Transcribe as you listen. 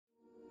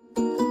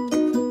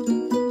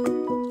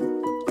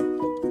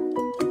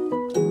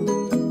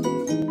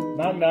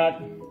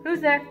knock.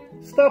 Who's there?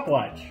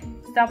 Stopwatch.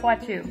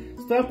 Stopwatch who?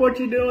 Stop what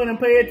you're doing and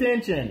pay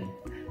attention.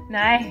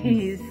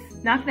 Nice.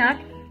 Knock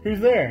knock. Who's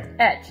there?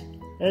 Etch.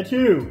 That's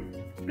who.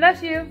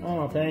 Bless you.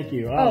 Oh, thank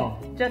you. Oh,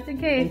 just in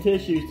And case.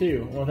 tissues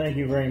too. Well, thank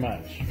you very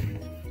much.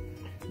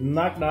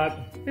 Knock knock.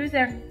 Who's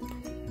there?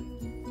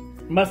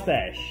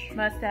 Mustache.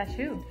 Mustache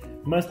who?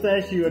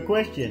 Mustache you a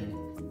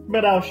question,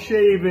 but I'll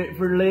shave it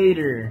for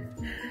later.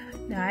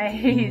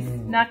 Nice.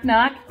 Knock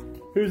knock.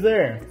 Who's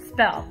there?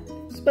 Spell.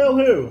 Spell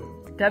who?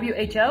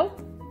 W-H-O?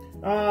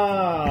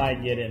 Ah, I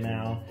get it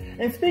now.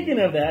 And speaking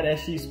of that, as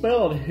she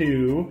spelled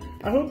who,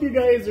 I hope you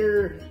guys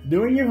are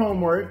doing your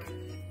homework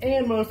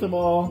and most of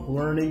all,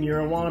 learning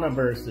your Awana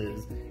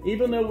verses.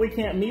 Even though we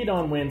can't meet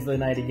on Wednesday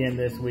night again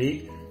this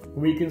week,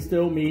 we can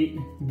still meet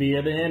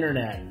via the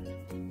internet.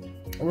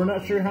 We're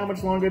not sure how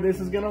much longer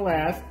this is going to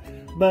last,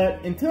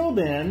 but until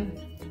then,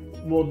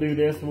 we'll do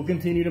this. We'll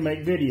continue to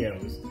make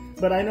videos.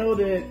 But I know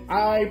that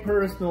I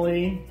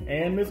personally,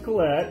 and Miss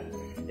Collette,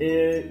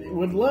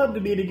 would love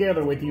to be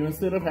together with you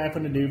instead of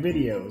having to do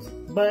videos.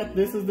 But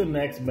this is the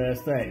next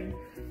best thing.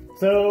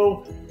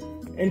 So,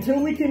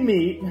 until we can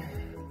meet,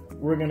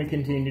 we're going to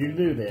continue to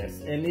do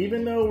this. And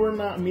even though we're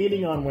not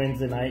meeting on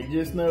Wednesday night,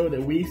 just know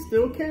that we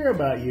still care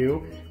about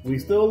you, we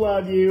still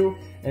love you,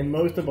 and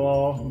most of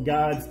all,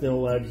 God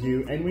still loves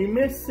you, and we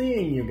miss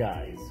seeing you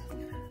guys.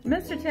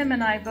 Mr. Tim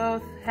and I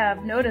both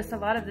have noticed a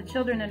lot of the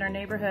children in our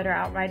neighborhood are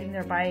out riding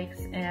their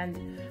bikes and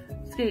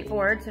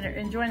skateboards and are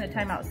enjoying the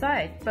time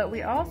outside. But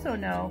we also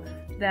know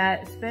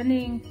that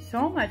spending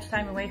so much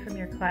time away from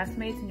your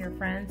classmates and your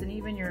friends and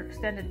even your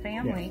extended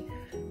family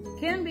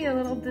can be a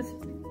little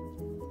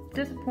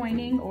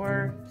disappointing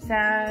or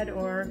sad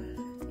or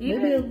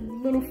even maybe a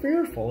little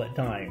fearful at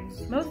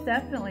times. Most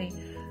definitely.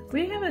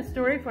 We have a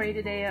story for you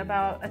today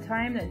about a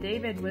time that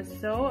David was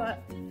so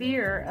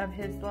fear of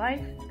his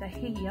life that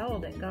he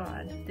yelled at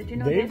God. Did you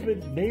know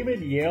David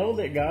yelled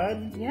at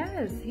God?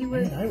 Yes, he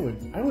was.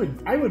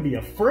 Man, I would be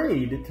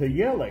afraid to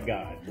yell at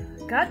God.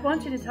 God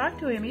wants you to talk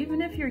to him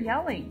even if you're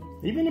yelling.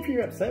 Even if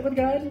you're upset with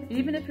God?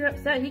 Even if you're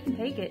upset, he can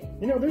take it.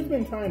 You know, there's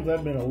been times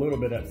I've been a little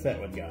bit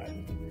upset with God.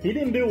 He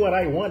didn't do what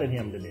I wanted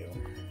him to do.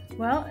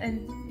 Well,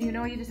 and you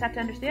know, you just have to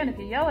understand, if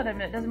you yell at him,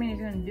 it doesn't mean he's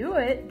going to do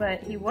it,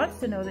 but he wants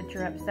to know that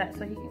you're upset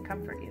so he can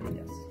comfort you.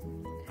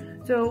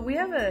 Yes. So we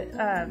have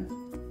a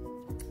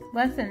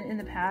lesson in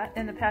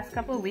the past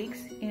couple of weeks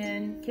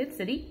in Kid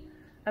City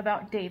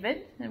about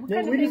David. And what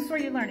kind of things were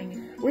you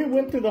learning? We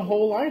went through the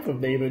whole life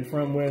of David,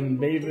 from when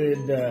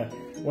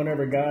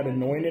whenever God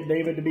anointed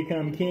David to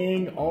become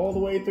king, all the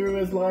way through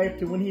his life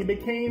to when he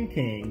became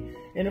king.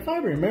 And if I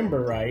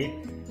remember right,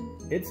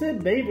 it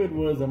said David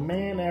was a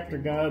man after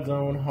God's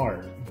own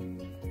heart.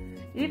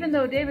 Even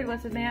though David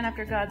was a man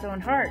after God's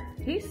own heart,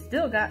 he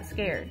still got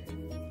scared.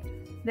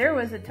 There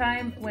was a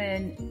time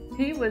when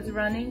he was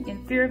running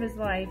in fear of his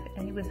life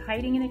and he was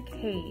hiding in a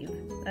cave.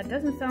 That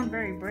doesn't sound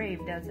very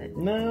brave, does it?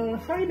 No,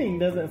 hiding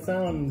doesn't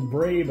sound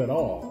brave at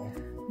all.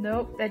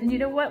 Nope. And you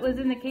know what was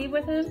in the cave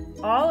with him?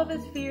 All of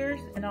his fears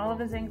and all of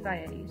his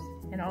anxieties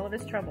and all of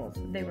his troubles.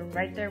 They were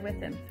right there with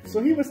him.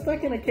 So he was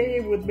stuck in a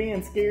cave with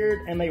being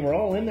scared and they were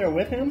all in there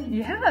with him?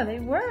 Yeah, they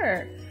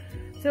were.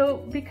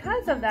 So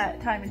because of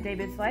that time in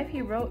David's life,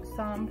 he wrote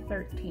Psalm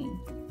 13.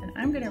 And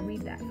I'm going to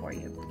read that for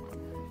you.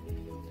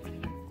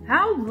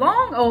 How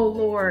long, O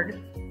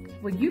Lord,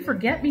 will you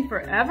forget me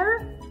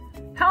forever?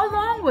 How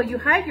long will you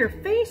hide your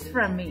face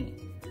from me?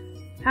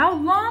 How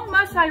long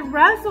must I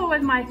wrestle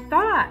with my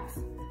thoughts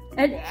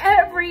and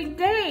every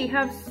day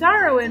have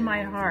sorrow in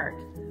my heart?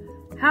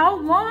 How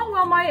long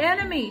will my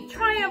enemy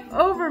triumph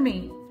over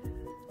me?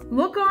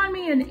 Look on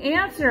me and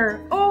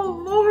answer, O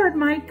Lord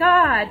my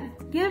God,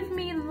 give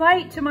me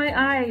light to my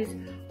eyes,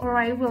 or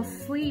I will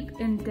sleep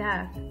in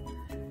death.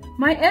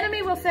 My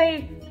enemy will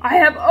say, I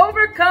have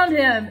overcome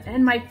him,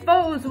 and my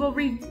foes will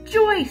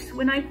rejoice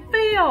when I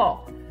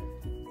fail.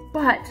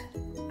 But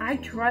I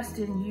trust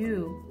in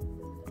you.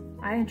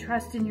 I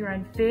trust in your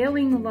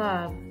unfailing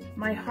love.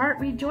 My heart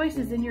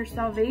rejoices in your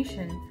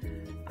salvation.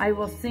 I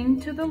will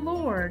sing to the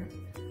Lord,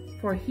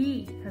 for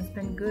he has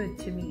been good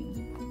to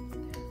me.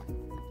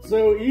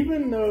 So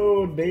even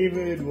though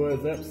David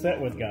was upset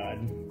with God,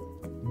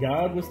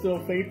 God was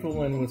still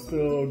faithful and was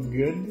still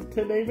good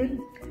to David?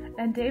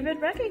 And David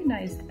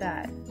recognized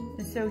that.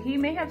 And so he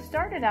may have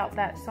started out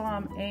that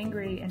psalm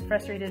angry and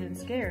frustrated and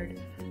scared,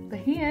 but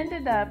he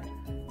ended up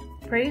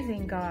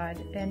praising God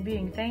and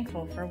being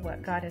thankful for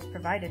what God has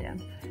provided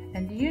him.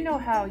 And do you know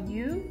how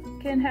you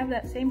can have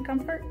that same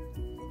comfort?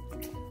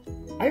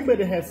 I bet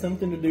it has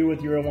something to do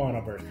with your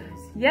Awana verses.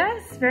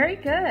 Yes, very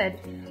good.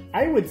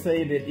 I would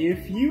say that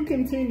if you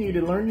continue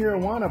to learn your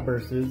Awana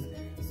verses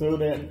so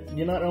that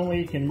you not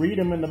only can read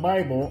them in the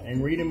Bible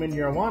and read them in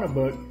your Awana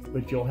book,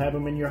 but you'll have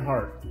them in your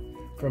heart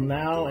from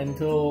now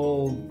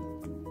until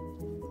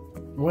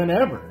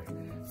whenever.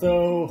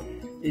 So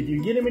if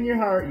you get them in your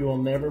heart, you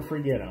will never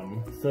forget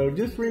them. So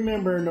just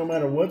remember, no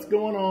matter what's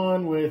going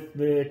on with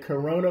the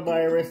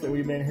coronavirus that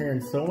we've been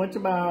hearing so much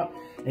about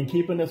and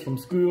keeping us from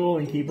school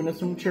and keeping us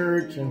from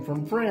church and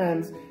from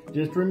friends,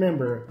 just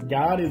remember,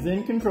 God is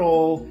in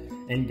control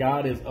and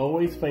God is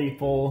always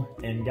faithful,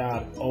 and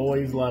God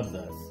always loves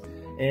us.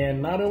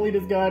 And not only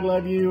does God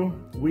love you,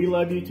 we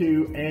love you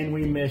too, and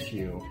we miss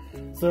you.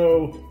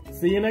 So,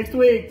 see you next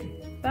week.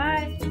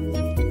 Bye.